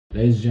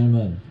Ladies and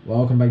gentlemen,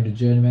 welcome back to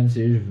Journeyman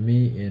series with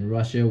me in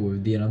Russia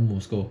with Dynamo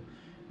Moscow.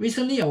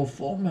 Recently our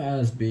form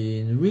has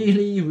been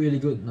really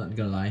good, not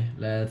gonna lie.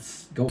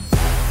 Let's go.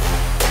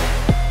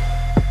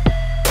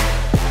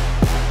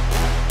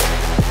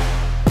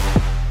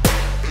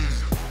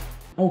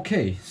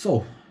 Okay,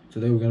 so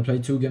today we're gonna play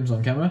two games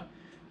on camera.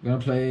 We're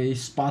gonna play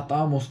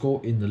Spartak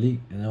Moscow in the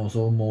league and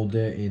also Molde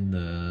in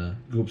the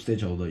group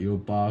stage of the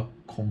Europa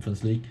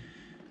Conference League.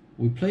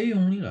 We play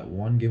only like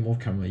one game off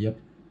camera, yep.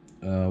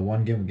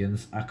 One game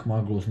against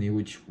Akma Grozny,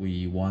 which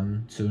we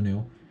won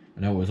 2-0,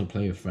 and then we also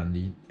play a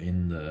friendly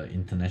in the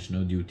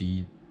international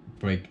duty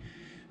break,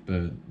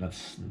 but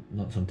that's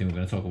not something we're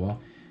going to talk about.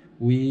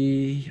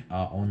 We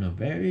are on a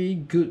very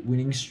good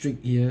winning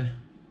streak here,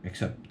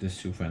 except these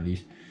two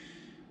friendlies.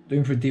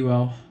 Doing pretty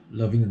well,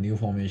 loving the new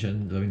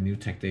formation, loving the new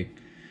tactic.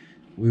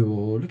 We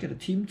will look at the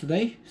team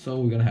today, so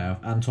we're going to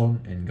have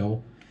Anton in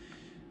goal,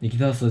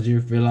 Nikita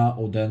Sergeyev, Villa,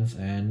 Odense,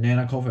 and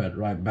Nenakov at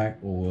right back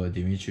over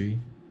Dimitri.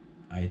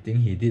 I think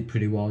he did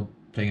pretty well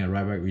playing at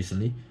right back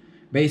recently.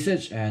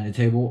 Basic and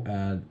Itebo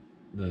at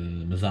the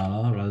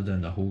Mazala rather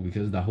than Dahu,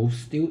 because Dahu's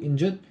still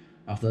injured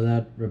after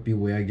that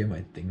Rapid game,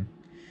 I think.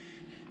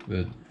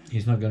 But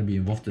he's not going to be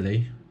involved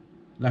today.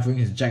 Left wing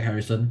is Jack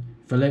Harrison,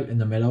 Philip in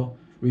the middle,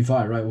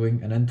 Rifa at right wing,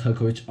 and then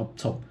Turkovic up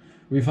top.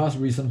 Rifa's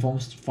recent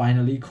forms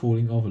finally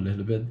cooling off a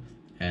little bit,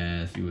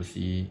 as you will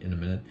see in a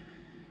minute.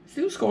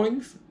 Still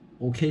scoring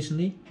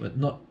occasionally, but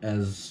not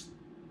as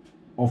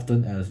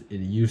often as it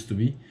used to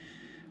be.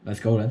 Let's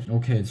go then.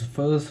 Okay, it's the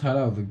first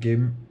highlight of the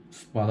game.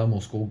 Spartak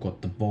Moscow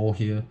got the ball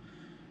here.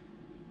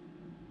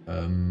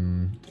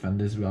 Defend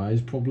this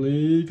guys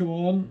probably. Come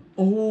on.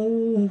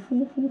 Oh,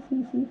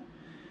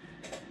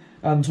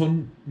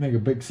 Anton make a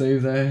big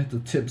save there to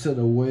tips it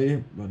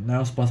away. But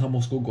now Spartak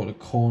Moscow got a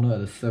corner at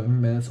the 7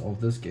 minutes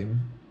of this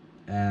game,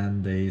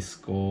 and they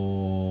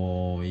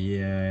score.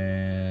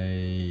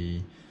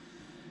 Yay!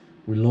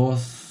 We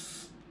lost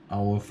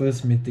our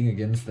first meeting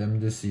against them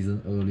this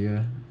season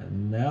earlier,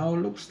 and now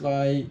looks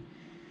like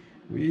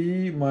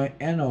we might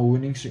end our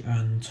winning streak.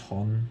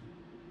 Anton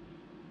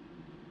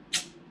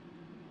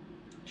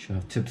should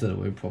have tipped it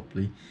away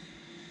properly.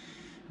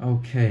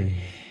 Okay,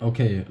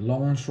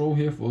 long throw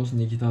here for us.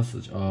 Nikita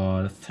Sergeyev.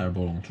 Oh, that's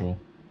terrible long throw.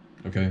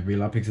 Okay,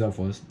 Villa picks it up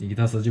for us.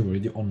 Nikita Sergeyev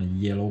already on a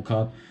yellow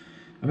card.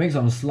 I make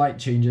some slight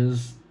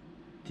changes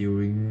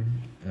during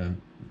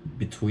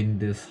between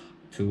this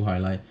two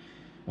highlight.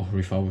 Oh,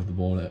 Rifa with the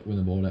ball there,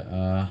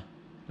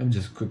 let me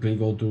just quickly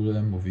go through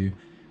them with you.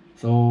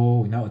 So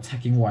we're now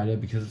attacking wider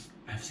because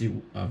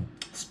FC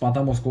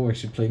Spartak Moscow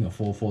actually playing a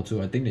 4-4-2.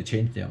 I think they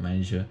changed their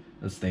manager,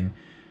 this thing.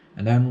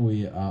 And then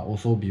we are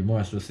also be more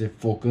aggressive,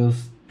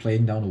 focus,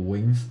 playing down the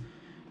wings,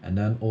 and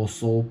then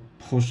also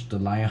push the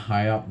line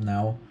high up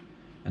now.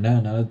 And then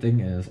another thing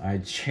is I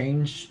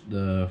changed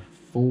the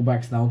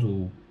fullbacks now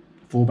to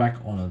fullback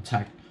on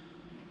attack.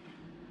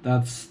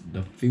 That's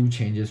the few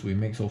changes we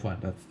make so far.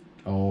 That's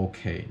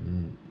okay.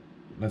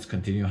 Let's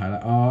continue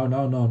highlight. Oh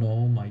no,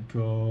 oh my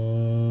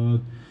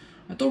god,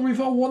 I thought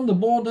Rifa won the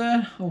ball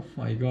there. Oh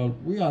my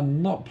god, we are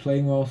not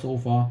playing well so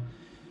far.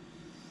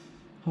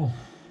 Oh,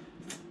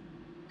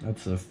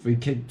 that's a free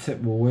kick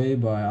tip away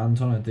by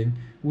Anton. I think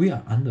we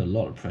are under a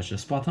lot of pressure.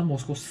 Spartak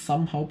Moscow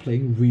somehow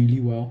playing really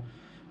well.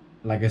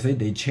 Like I said,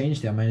 they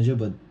changed their manager,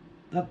 but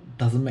that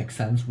doesn't make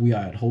sense. We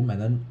are at home,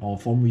 and then our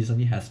form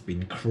recently has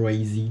been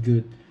crazy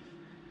good.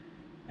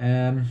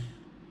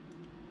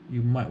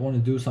 You might want to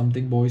do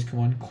something, boys. Come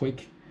on,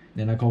 quick.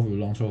 Nenakov with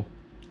long throw.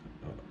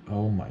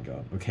 Oh my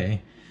god.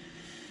 Okay.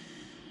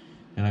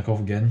 Nenakov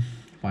again.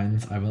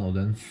 Finds Ivan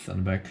Odense at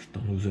the back.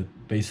 Don't lose it.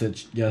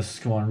 Basic. Yes,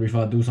 come on.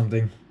 Rifa, do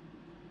something.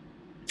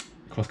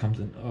 Cross comes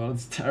in. Oh,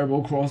 that's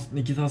terrible cross.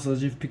 Nikita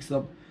Sergeyev picks it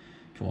up.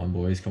 Come on,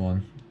 boys. Come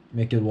on.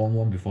 Make it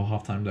 1-1 before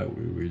halftime. That would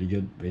be really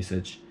good.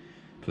 Basic.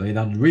 Play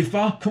down.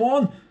 Rifa, come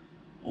on.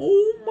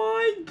 Oh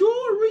my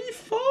god,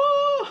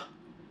 Rifa.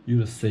 You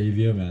the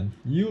savior, man.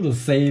 You the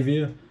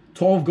savior.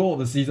 12th goal of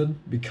the season,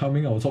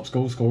 becoming our top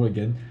goal scorer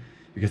again,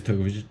 because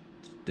Turkovic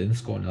didn't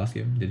score in the last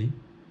game, did he?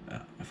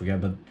 I forget,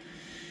 but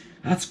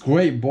that's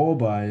great ball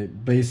by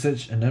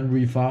Basic, and then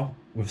Rifa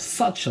with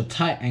such a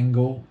tight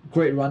angle,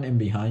 great run in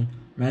behind,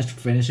 managed to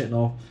finish it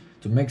off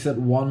to make it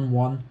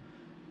 1-1.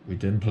 We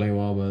didn't play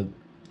well, but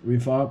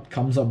Rifa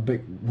comes up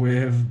big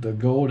with the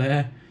goal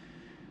there,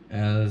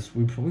 as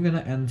we're probably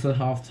gonna enter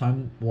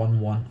halftime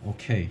 1-1.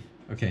 Okay.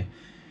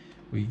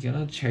 We're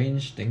gonna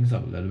change things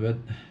up a little bit.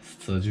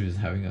 Sergio is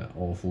having an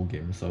awful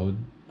game, so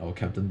our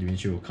captain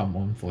Dimitri will come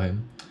on for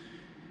him.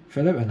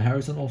 Philip and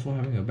Harrison also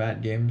having a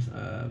bad games,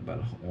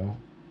 but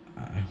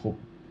I hope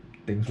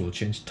things will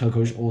change.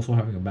 Turkovic also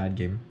having a bad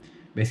game.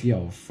 Basically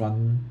our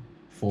front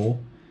four,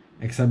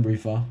 except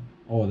Rifa,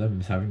 all of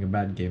them is having a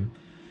bad game.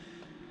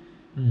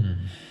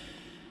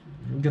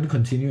 We're gonna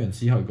continue and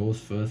see how it goes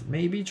first.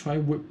 Maybe try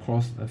whip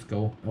cross. Let's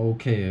go.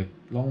 Okay,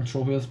 long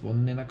throw here for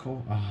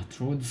Nenakov.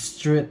 Throw it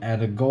straight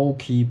at the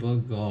goalkeeper.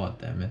 God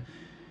damn it.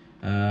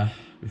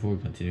 Before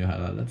we continue,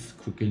 let's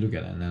quickly look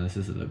at the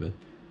analysis a little bit.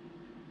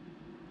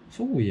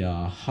 So we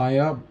are high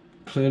up.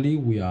 Clearly,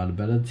 we are the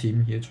better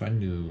team here, trying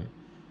to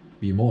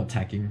be more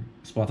attacking.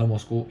 Spartak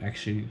Moscow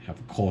actually have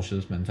a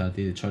cautious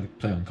mentality. They try to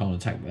play on counter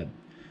attack, but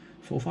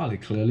so far they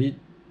clearly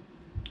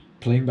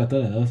playing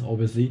better than us,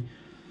 obviously.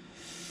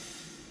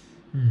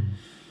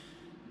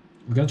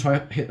 We're gonna try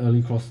hit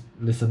early cross,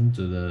 listen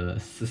to the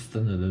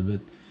assistant a little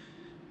bit,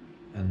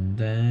 and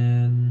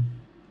then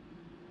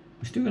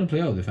we're still gonna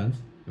play our defense.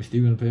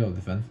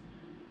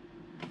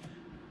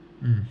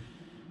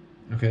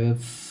 Okay,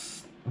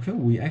 that's okay.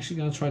 We actually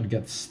gonna try to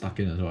get stuck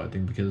in as well, I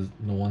think, because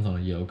no one's on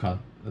a yellow card.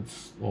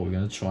 That's what we're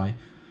gonna try.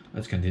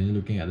 Let's continue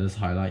looking at this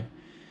highlight.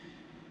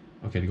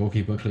 Okay, the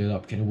goalkeeper cleared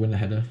up. Can you win the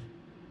header?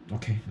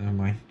 Okay, never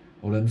mind.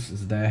 Odens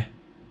is there.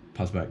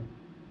 Pass back.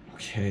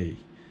 Okay.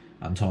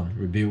 Anton,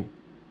 rebuild.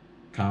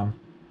 Calm.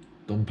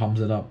 Don't pump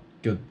it up.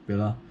 Good.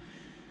 Villa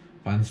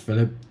finds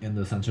Philip in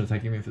the central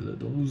attacking midfielder.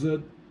 Don't lose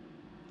it.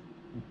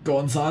 Go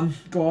on, son.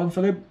 Go on,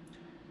 Philip.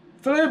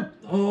 Philip!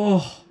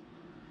 Oh!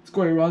 It's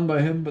quite a run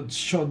by him, but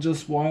shot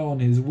just wide on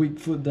his weak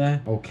foot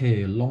there.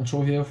 Okay, long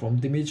throw here from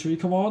Dimitri.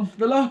 Come on,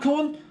 Villa, come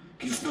on!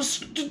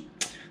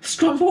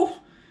 Scramble!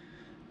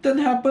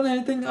 Didn't happen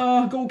anything.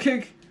 Goal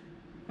kick.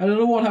 I don't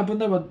know what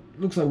happened there, but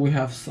looks like we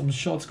have some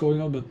shots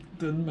going on, but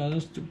didn't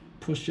manage to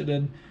push it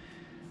in.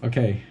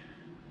 Okay.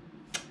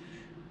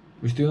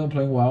 We're still not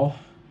playing well.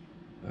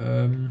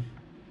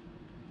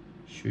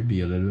 Should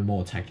be a little bit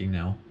more attacking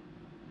now.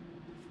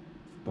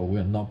 But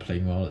we're not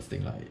playing well. This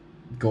thing, like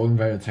going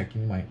very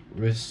attacking might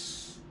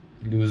risk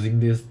losing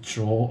this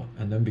draw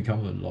and then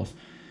become a loss.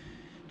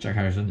 Jack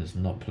Harrison is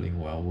not playing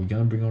well. We're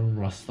gonna bring on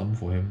Rustam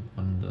for him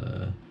on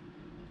the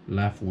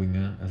left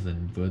winger as an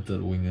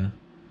inverted winger.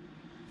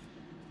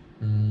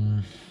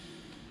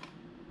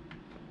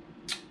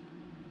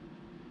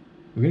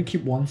 We're gonna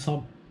keep one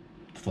sub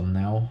for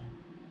now.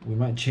 We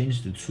might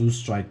change to 2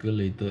 striker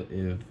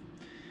later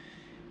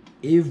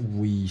if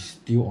we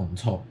still on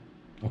top.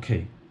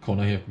 Okay,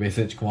 corner here,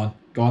 Basic, come on,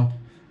 go on.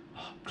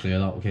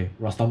 Cleared out, okay.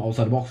 Rustam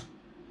outside the box.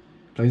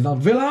 Plays down,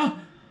 Villa!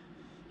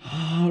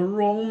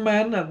 Wrong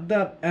man at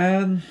that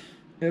end.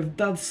 If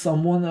that's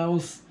someone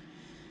else.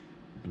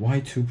 Why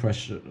two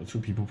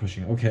people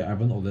pushing? Okay,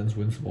 Ivan Odens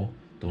wins the ball.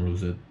 Don't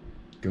lose it.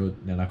 Good,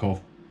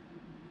 Nenakov.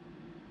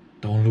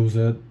 Don't lose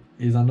it.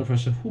 He's under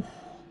pressure. Whew.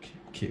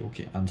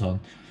 Okay, Anton.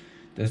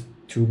 There's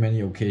too many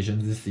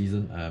occasions this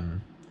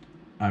season.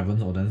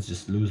 Ivan Odens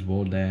just lose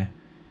ball there.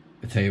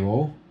 A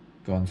table.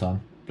 Go on, son.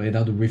 Play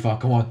down to Rifa.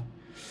 Come on.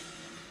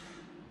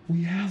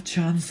 We have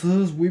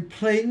chances. We're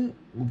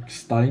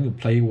starting to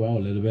play well a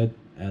little bit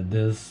at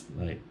this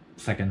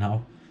second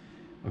half.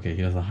 Okay,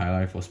 here's a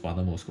highlight for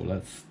Spartak Moscow.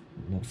 Let's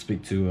not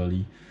speak too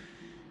early.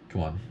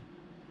 Come on.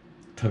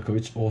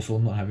 Turkovic also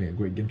not having a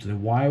great game today.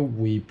 Why are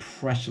we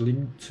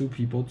pressuring 2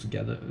 people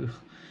together? Ugh.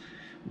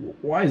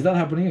 Why is that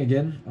happening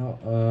again?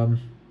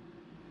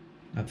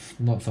 That's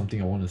not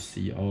something I want to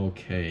see.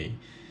 Okay.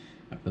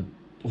 But,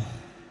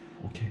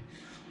 okay.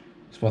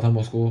 Spartak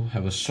Moscow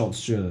have a short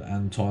straight at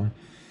Anton.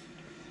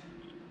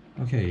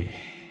 Okay.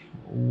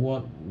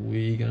 What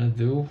we gonna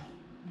do?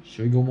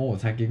 Should we go more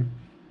attacking?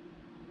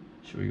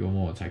 It's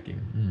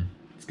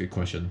a good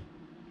question.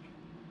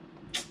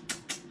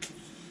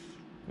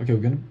 Okay,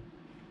 we're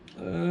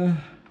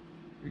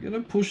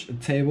gonna push the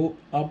table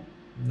up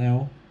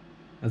now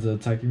as an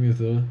attacking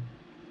midfielder.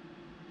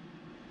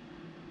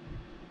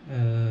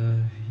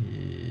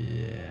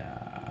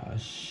 Yeah,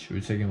 should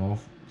we take him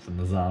off for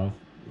Nazarov?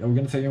 Yeah, we're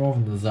gonna take him off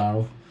for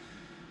Nazarov.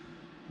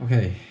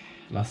 Okay,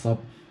 last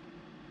up.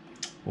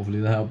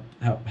 Hopefully that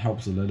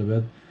helps a little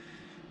bit.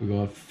 We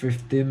got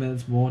 15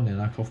 minutes more.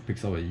 Nenakov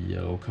picks up a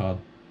yellow card.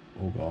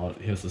 Oh god,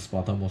 here's the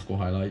Spartak Moscow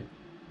highlight.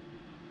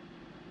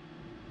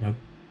 Yep.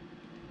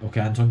 Okay,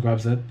 Anton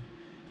grabs it.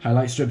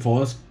 Highlight straight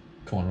for us.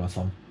 Come on,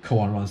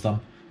 Rustam.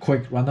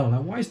 Quick, run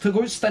down. Why is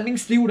Turkovic standing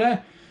still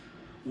there?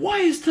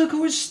 Why?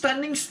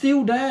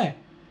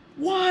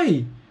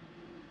 Why?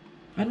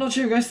 I'm not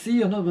sure you guys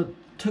see or not, but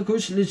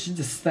Turkovic literally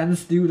just stands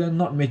still there,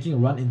 not making a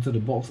run into the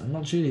box. I'm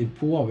not sure he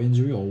pulled out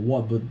injury or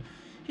what, but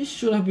he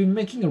should have been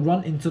making a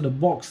run into the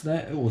box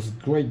there. It was a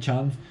great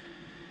chance.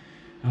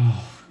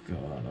 Oh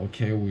god.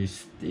 Okay, we're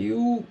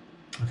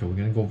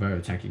gonna go very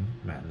attacking.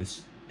 Man,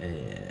 let's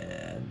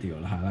do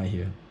the highlight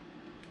here.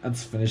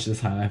 Let's finish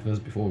this highlight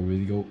first before we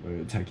really go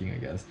very attacking, I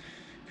guess.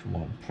 Come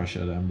on,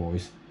 pressure them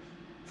boys.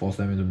 Force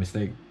them into a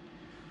mistake.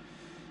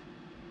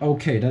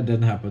 Okay, that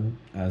didn't happen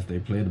as they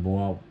play the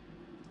ball out.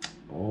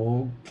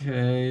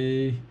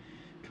 Okay.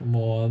 Come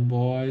on,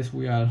 boys.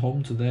 We are at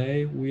home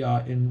today. We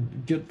are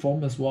in good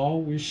form as well.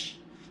 We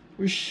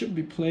should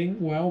be playing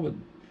well, but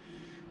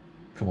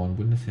come on,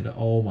 win this hitter.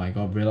 Oh my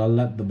god, Villa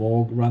let the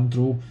ball run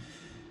through.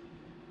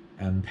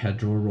 And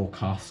Pedro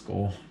Roca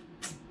score.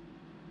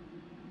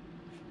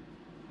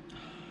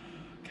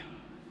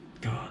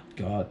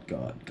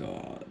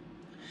 God.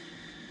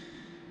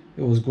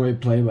 It was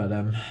great play by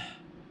them.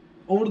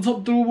 Over the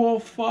top through ball,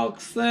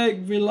 fuck's sake,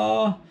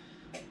 Villa.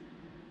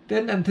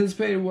 Didn't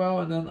anticipate it well,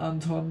 and then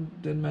Anton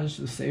didn't manage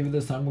to save it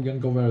this time. We're gonna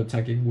go very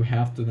attacking. We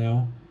have to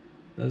now.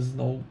 There's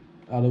no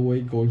other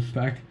way going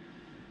back.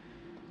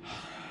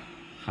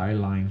 High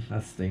line,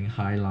 that's the thing,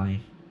 high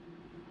line.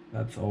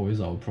 That's always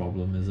our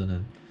problem, isn't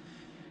it?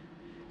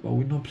 but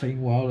we're not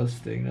playing well. That's the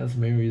thing. That's the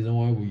main reason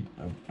why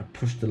I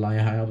pushed the line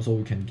high up so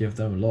we can give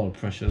them a lot of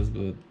pressures,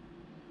 but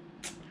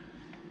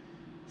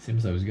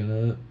seems like it's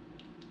gonna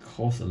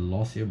cause a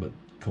loss here. But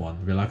come on,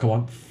 Villa, come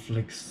on,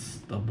 flicks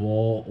the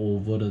ball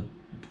over the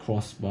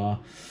crossbar.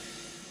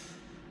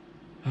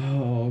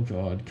 Oh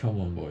god, come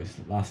on boys,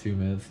 last few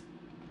minutes,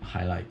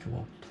 highlight, come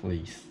on,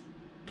 please,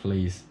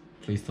 please,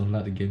 please don't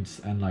let the game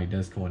just end like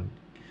this, come on.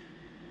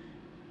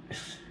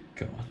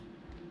 Come on.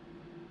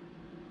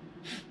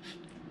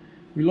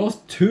 We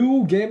lost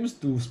 2 games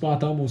to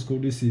Spartak Moscow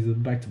this season,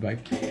 back to back.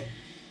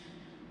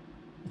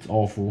 It's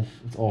awful.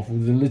 It's awful.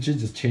 They literally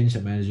just changed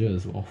the manager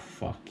as well.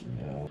 Fucking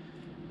hell.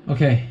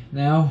 Okay,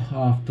 now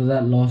after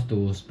that loss to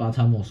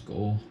Spartak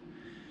Moscow,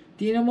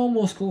 Dynamo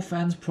Moscow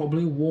fans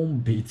probably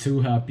won't be too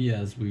happy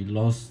as we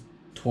lost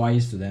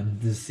twice to them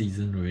this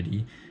season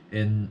already,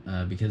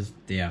 because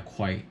they are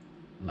quite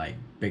like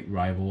big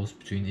rivals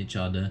between each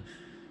other.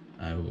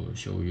 I will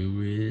show you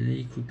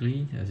really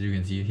quickly. As you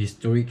can see,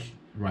 historic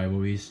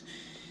rivalries,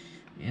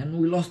 and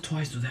we lost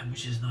twice to them,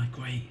 which is not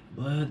great,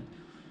 but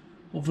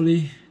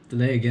hopefully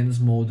today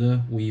against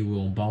Molde we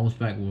will bounce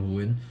back with a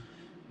win.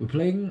 We're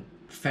playing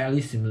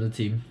fairly similar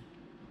team,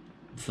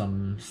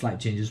 some slight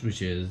changes,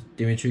 which is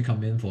Dimitri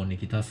coming in for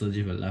Nikita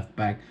Sergeev at left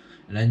back,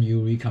 and then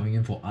Yuri coming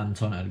in for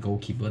Anton at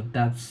goalkeeper.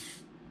 That's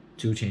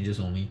 2 changes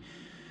only,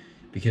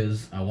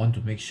 because I want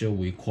to make sure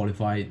we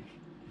qualify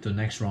to the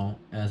next round,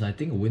 as I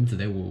think a win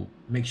today will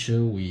make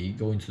sure we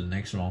go into the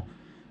next round.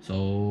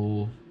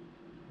 So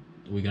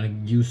we're gonna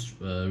use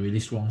a really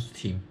strong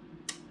team.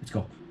 Let's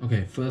go.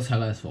 Okay, first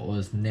highlights for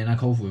us,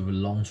 Nenakov with a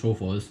long throw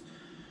for us.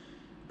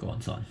 Go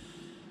on, son.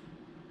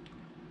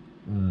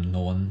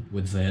 No one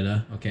wins the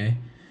header. Okay.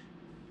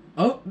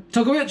 Oh,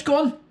 Turkovic, go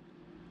on!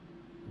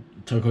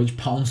 Turkovic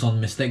pounced on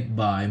mistake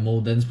by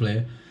Molden's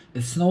player.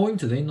 It's snowing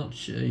today, not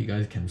sure you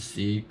guys can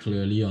see it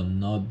clearly or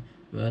not,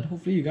 but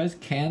hopefully you guys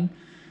can.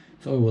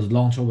 So it was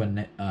long throw by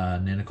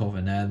Nenakov,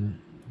 and then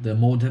the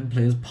Molden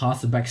players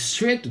pass it back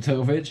straight to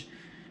Turkovic,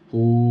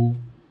 who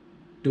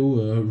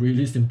do a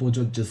really simple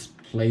job, just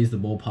plays the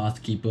ball past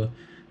the keeper,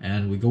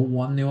 and we go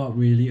 1-0 up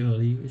really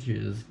early, which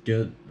is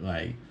good.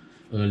 Like,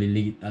 early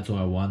lead, that's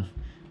what I want.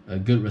 A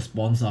good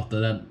response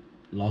after that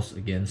loss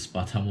against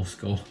Spartak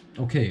Moscow.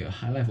 Okay, a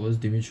highlight for us,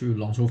 Dimitri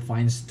long throw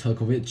finds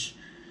Turkovic.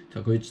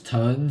 Turkovic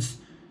turns,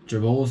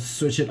 dribbles,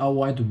 switch it out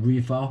wide to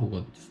Rifa, who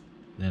got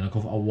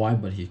Nenakov out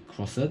wide, but he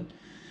crossed it.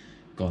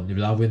 Gone,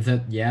 Nibla wins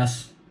it,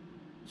 yes.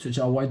 Switch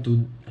out wide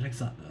to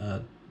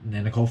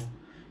Nenakov.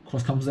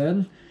 Cross comes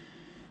in.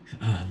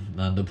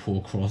 Another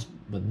poor cross,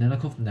 but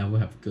Nenakov never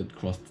have good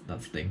cross,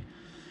 that's the thing.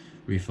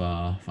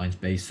 Rifa finds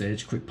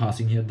Basic, quick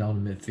passing here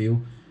down the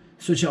midfield.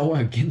 Switch out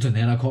again to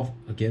Nenakov,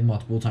 again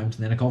multiple times.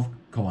 Nenakov,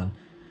 come on.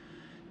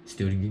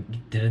 Still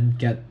didn't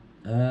get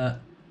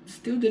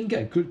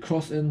a good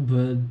cross in,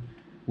 but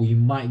we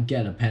might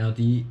get a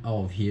penalty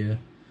out of here.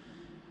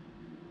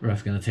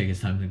 Ref's gonna take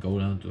his time to go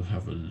down to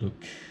have a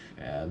look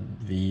at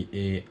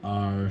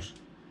VAR.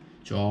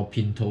 Joao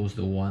Pinto's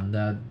the one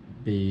that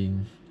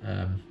being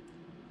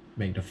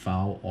make the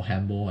foul or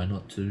handball, I'm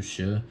not too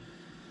sure.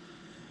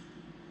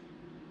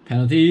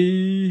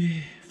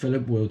 Penalty.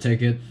 Philip will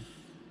take it.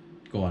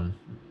 Go on,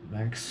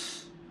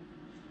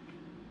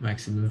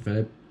 Maximum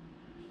Philip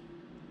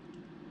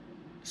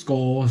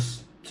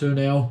scores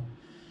 2-0.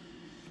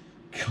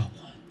 Come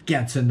on,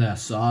 get in there,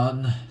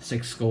 son.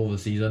 6th goal of the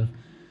season.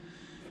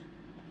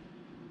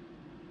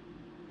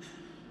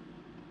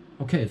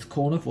 Okay, it's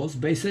corner for us.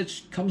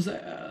 Basic comes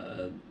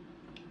there.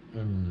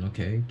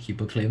 Okay,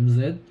 keeper claims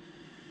it.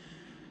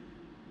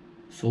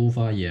 So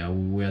far, yeah,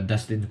 we are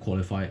destined to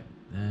qualify.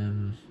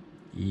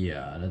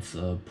 Yeah, that's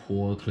a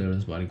poor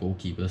clearance by the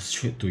goalkeeper.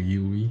 Straight to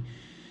Yuri.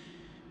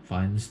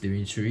 Finds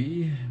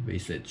Dimitri.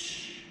 Basic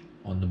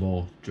on the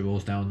ball.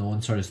 Dribbles down. No one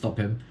tried to stop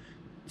him.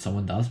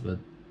 Someone does, but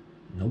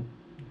nope.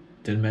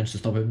 Didn't manage to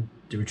stop him.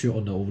 Dimitri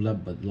on the overlap,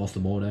 but lost the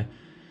ball there.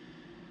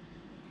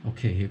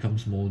 Okay, here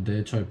comes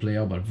Molde. Try to play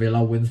out, but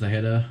Villa wins the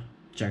header.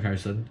 Jack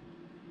Harrison.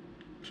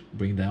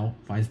 Bring down.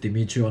 Finds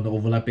Dimitri on the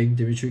overlapping.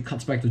 Dimitri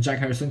cuts back to Jack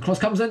Harrison. Cross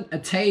comes in. A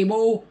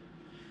table.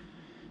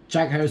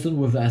 Jack Harrison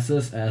with the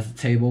assist as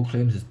Table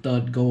claims his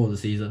 3rd goal of the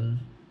season.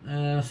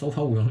 So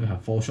far we only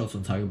have 4 shots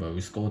on target, but we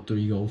scored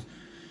 3 goals.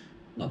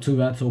 Not too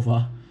bad so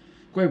far.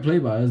 Great play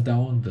by us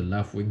down the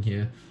left wing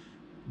here.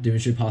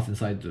 Dimitri passed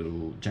inside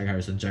to Jack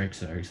Harrison. Jack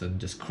Harrison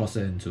just crossed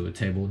it into a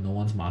Table. No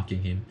one's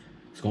marking him.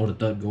 Scored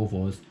the 3rd goal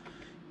for us.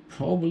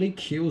 Probably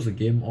kills the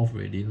game off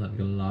already, not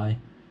gonna lie.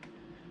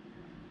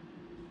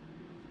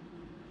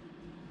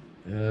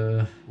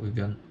 We've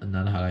got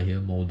another highlight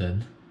here,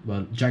 Molden.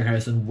 But Jack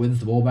Harrison wins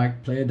the ball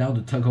back, play it down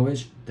to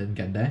Turkovic, didn't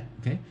get there,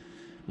 okay.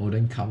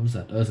 Molden comes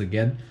at us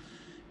again.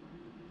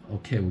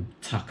 Okay, we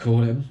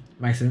tackle him.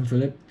 Maximum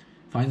Philip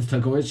finds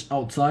Turkovic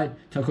outside.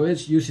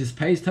 Turkovic uses his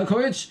pace.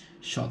 Turkovic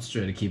shot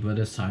straight at the keeper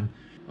this time.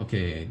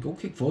 Okay, goal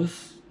kick for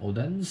us.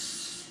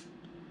 Odense.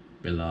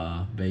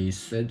 Villa,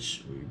 Basic.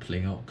 We're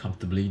playing out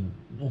comfortably.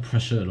 No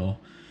pressure at all.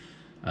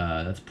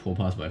 That's a poor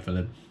pass by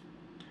Philip.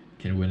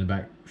 Can we win it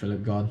back?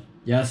 Philip gone.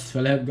 Yes,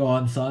 Philip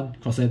gone, son.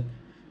 Cross it.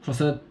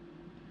 Cross it.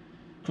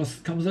 Cross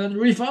comes in,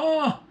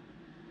 Rifa!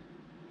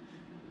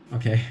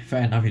 Okay,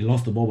 fair enough, he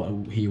lost the ball,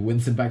 but he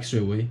wins it back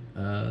straight away.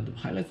 The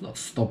highlight's not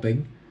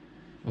stopping.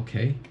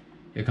 Okay,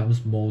 here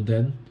comes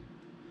Molden.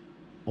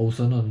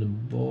 Olsen on the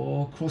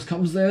ball, cross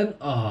comes in.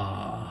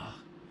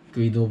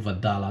 Guido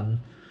Vadalan,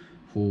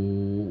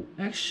 who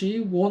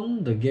actually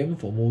won the game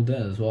for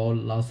Molden as well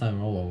last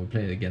time around when we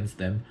played against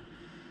them.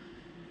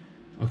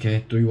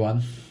 Okay,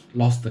 3-1.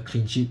 Lost the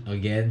clean sheet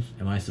again.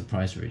 Am I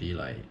surprised already?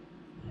 Like,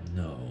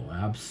 no,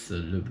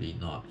 absolutely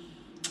not.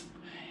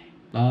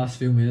 Last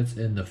few minutes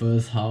in the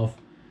first half.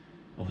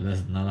 Oh, there's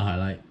another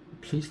highlight.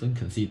 Please don't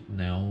concede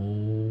now.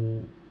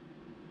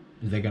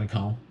 Is that gonna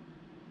count?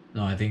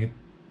 No, I think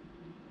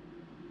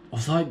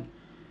offside.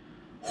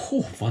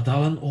 Oh,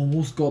 Vadalan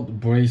almost got the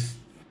brace.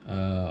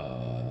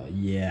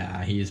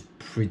 Yeah, he is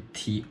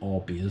pretty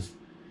obvious.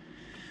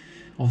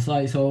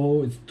 Offside,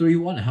 so it's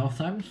 3-1 at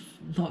halftime.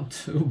 Not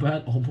too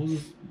bad.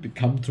 Almost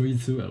become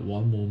 3-2 at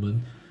one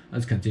moment.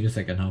 Let's continue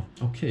second half.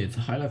 Okay, it's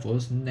a highlight for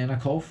us.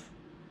 Nenakov.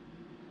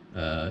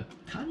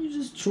 Can't you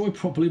just throw it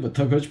properly? But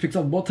Turkovic picks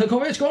up the ball.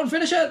 Turkovic, go and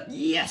finish it!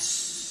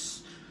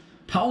 Yes!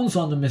 Pounds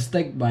on the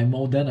mistake by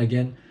Molden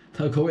again.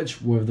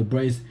 Turkovic with the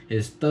brace,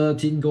 his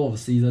 13th goal of the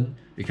season,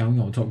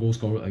 becoming our top goal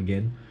scorer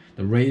again.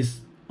 The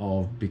race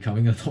of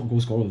becoming a top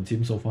goal scorer of the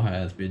team so far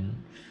has been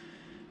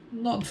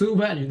not too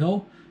bad, you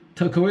know.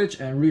 Turkovic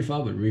and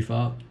Rifa, but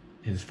Rifa,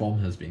 his form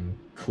has been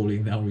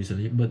cooling down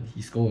recently, but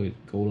he scored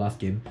a goal last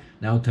game.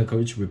 Now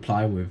Turkovic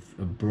reply with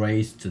a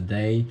brace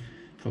today,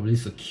 probably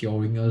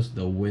securing us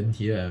the win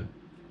here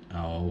at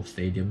our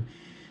stadium.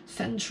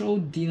 Central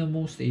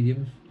Dynamo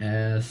Stadium,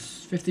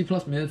 as 50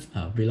 plus minutes.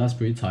 Villa's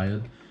pretty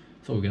tired,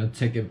 so we're gonna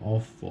take him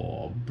off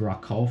for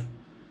Brakov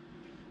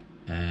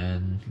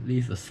and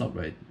leave the sub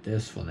right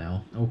this for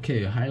now.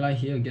 Okay, a highlight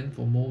here again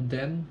for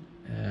Molden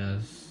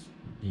as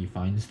he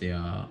finds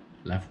their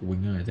left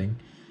winger, I think.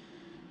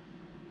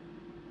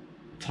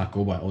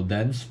 Tackle by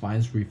Odense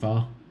finds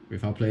Rifa.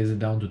 Rifa plays it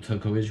down to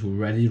Turkovic, who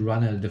ready to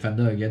run at the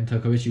defender again.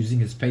 Turkovic using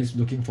his pace,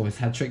 looking for his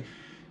hat-trick.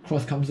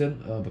 Cross comes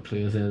in, but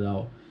clears it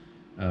out.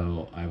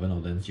 Ivan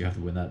Odense, you have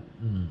to win that.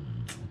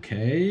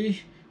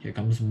 Okay. Here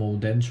comes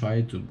Molden,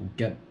 try to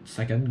get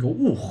second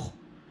goal.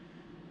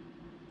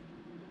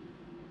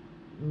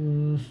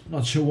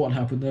 Not sure what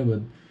happened there,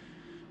 but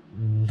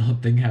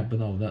nothing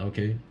happened out of that.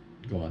 Okay,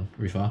 go on.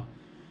 Rifa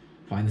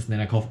finds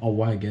Nenakov out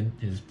wide again.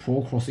 His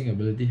pro crossing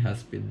ability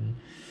has been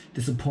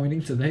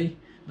disappointing today,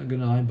 not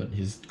gonna lie, but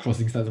his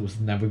crossing stats was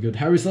never good.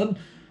 Harrison,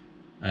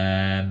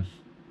 I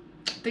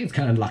think it's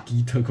kind of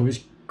lucky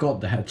Turkovic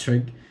got the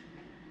hat-trick.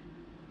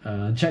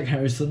 Jack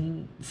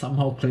Harrison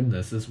somehow claimed the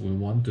assist. We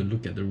want to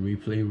look at the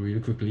replay really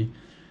quickly.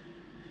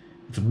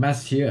 It's a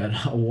mess here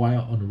at out wide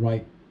on the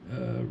right.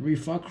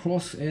 Rifa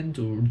cross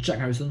into Jack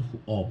Harrison,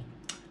 who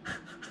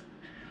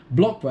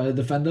blocked by the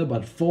defender,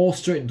 but falls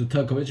straight into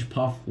Turkovic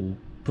path, who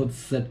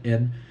puts it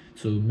in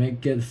to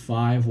make it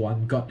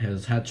 5-1. Got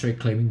his hat-trick,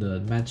 claiming the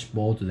match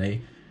ball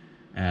today,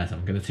 as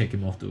I'm gonna take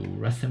him off to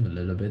rest him a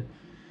little bit.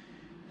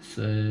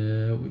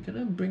 So we're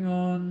gonna bring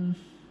on,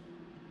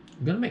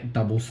 we're gonna make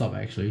double sub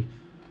actually.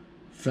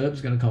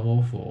 Philip's gonna come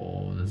off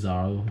for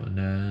Nazaro, and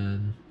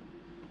then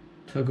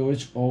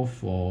Turkovic off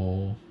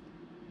for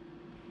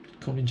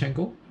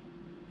Konichenko.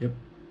 Yep,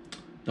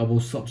 double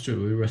sub straight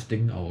away,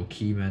 resting our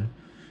key man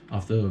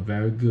after a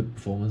very good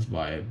performance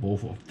by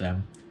both of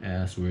them,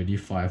 as we already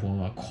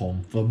 5-1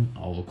 confirm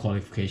our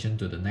qualification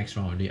to the next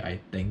round already, I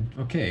think.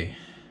 Okay,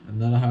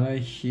 another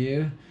highlight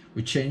here.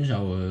 We changed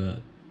our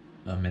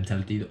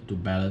mentality to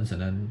balance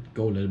and then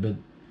go a little bit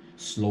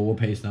slower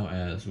pace now,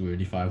 as we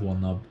already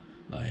 5-1 up,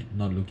 like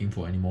not looking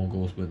for any more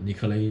goals. But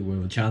Nikolai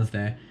with a chance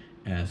there,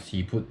 as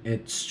he put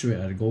it straight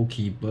at the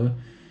goalkeeper.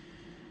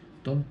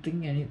 Don't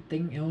think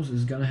anything else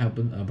is gonna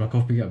happen.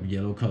 Brakov picked up a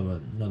yellow card,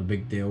 but not a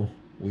big deal.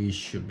 We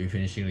should be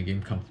finishing the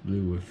game comfortably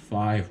with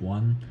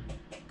 5-1.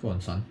 Go on,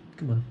 son.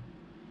 Come on.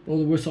 Blow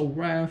the whistle,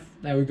 ref.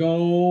 There we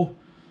go.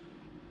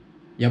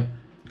 Yep.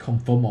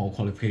 Confirm our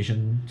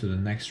qualification to the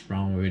next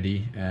round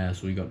already,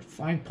 as we got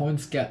 5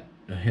 points get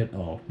ahead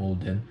of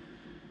Molden.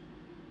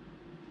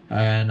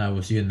 And I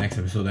will see you in the next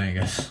episode then, I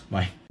guess.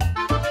 Bye.